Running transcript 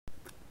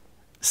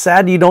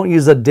Sad you don't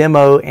use a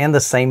demo and the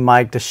same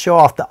mic to show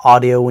off the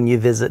audio when you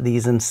visit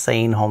these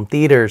insane home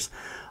theaters.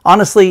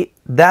 Honestly,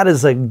 that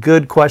is a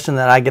good question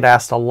that I get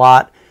asked a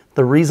lot.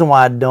 The reason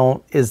why I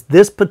don't is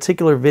this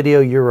particular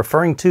video you're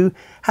referring to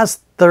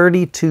has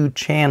 32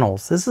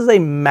 channels. This is a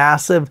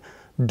massive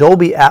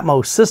Dolby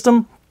Atmos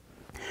system,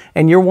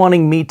 and you're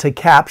wanting me to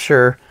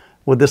capture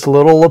with this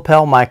little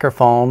lapel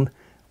microphone,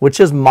 which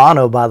is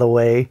mono by the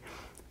way,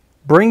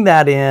 bring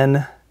that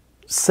in,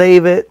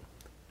 save it,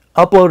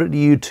 upload it to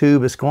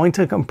YouTube. It's going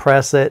to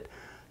compress it.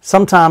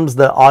 Sometimes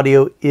the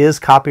audio is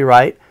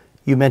copyright.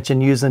 You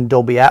mentioned using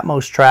Dolby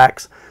Atmos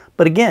tracks,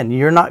 but again,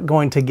 you're not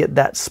going to get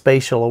that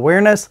spatial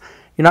awareness.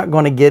 You're not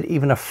going to get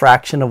even a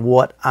fraction of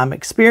what I'm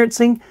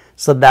experiencing,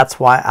 so that's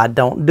why I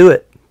don't do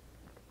it.